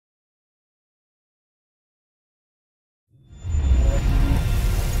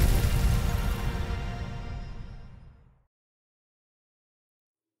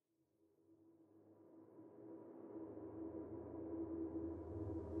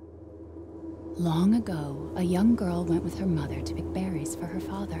Long ago, a young girl went with her mother to pick berries for her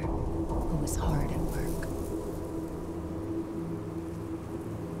father, who was hard at work.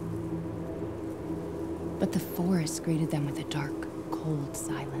 But the forest greeted them with a dark, cold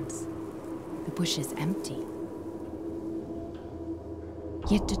silence. The bushes empty.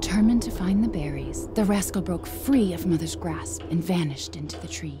 Yet determined to find the berries, the rascal broke free of Mother's grasp and vanished into the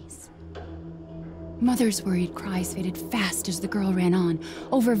trees. Mother's worried cries faded fast as the girl ran on,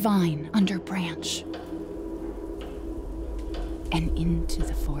 over vine, under branch, and into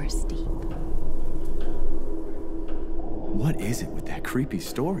the forest deep. What is it with that creepy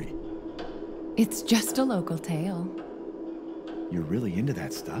story? It's just a local tale. You're really into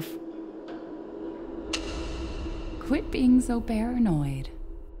that stuff? Quit being so paranoid.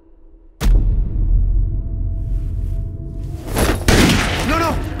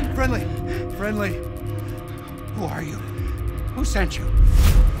 No! Friendly! Friendly! Who are you? Who sent you?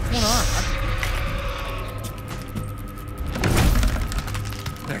 What's going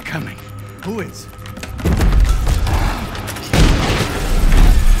on? They're coming. Who is?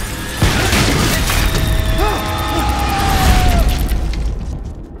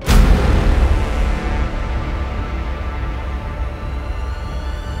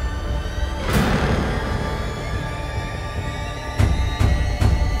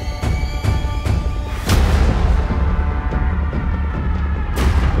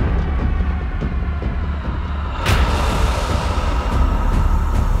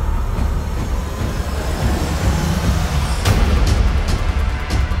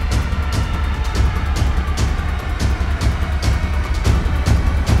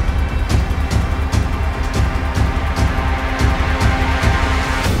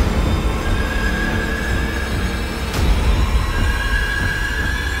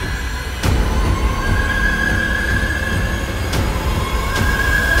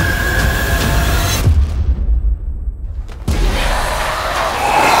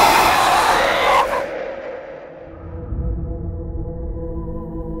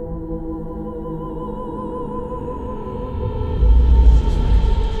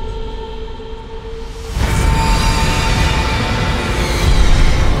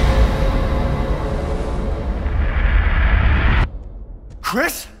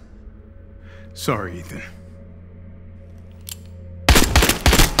 Chris? Sorry, Ethan.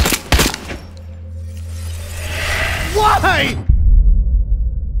 Why?